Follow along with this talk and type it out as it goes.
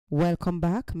Welcome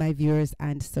back, my viewers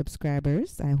and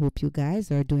subscribers. I hope you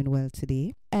guys are doing well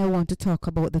today. I want to talk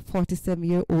about the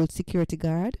 47-year-old security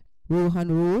guard,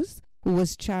 Rohan Rose, who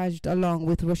was charged along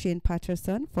with Roshane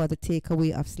Patterson for the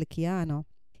takeaway of Slickianna.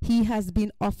 He has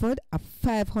been offered a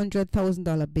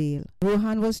 $500,000 bail.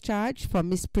 Rohan was charged for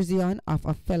misprision of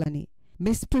a felony.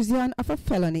 Misprision of a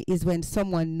felony is when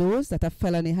someone knows that a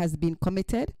felony has been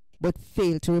committed but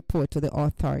failed to report to the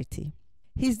authority.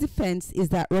 His defense is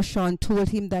that Roshane told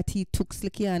him that he took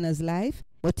Slickianna's life,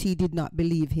 but he did not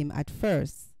believe him at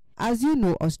first. As you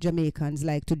know, us Jamaicans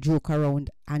like to joke around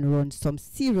and run some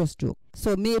serious joke.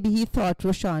 So maybe he thought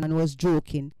Roshane was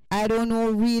joking. I don't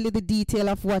know really the detail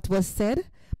of what was said,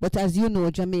 but as you know,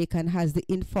 Jamaican has the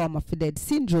informer for dead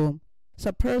syndrome.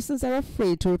 So persons are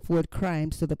afraid to report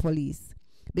crimes to the police,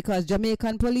 because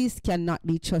Jamaican police cannot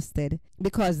be trusted,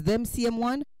 because them same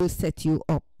one will set you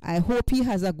up. I hope he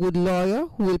has a good lawyer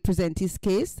who will present his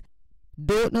case.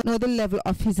 Don't know the level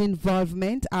of his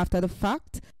involvement after the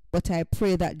fact, but I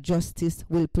pray that justice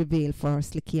will prevail for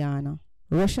Slickianna.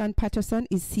 Roshane Patterson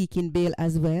is seeking bail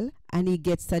as well, and he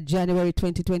gets a January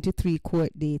 2023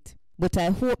 court date. But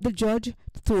I hope the judge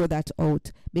throw that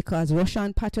out, because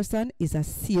Roshane Patterson is a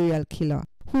serial killer.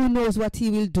 Who knows what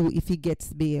he will do if he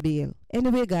gets bail.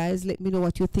 Anyway guys, let me know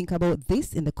what you think about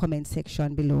this in the comment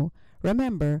section below.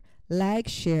 Remember, like,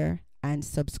 share and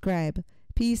subscribe.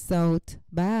 Peace out.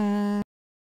 Bye.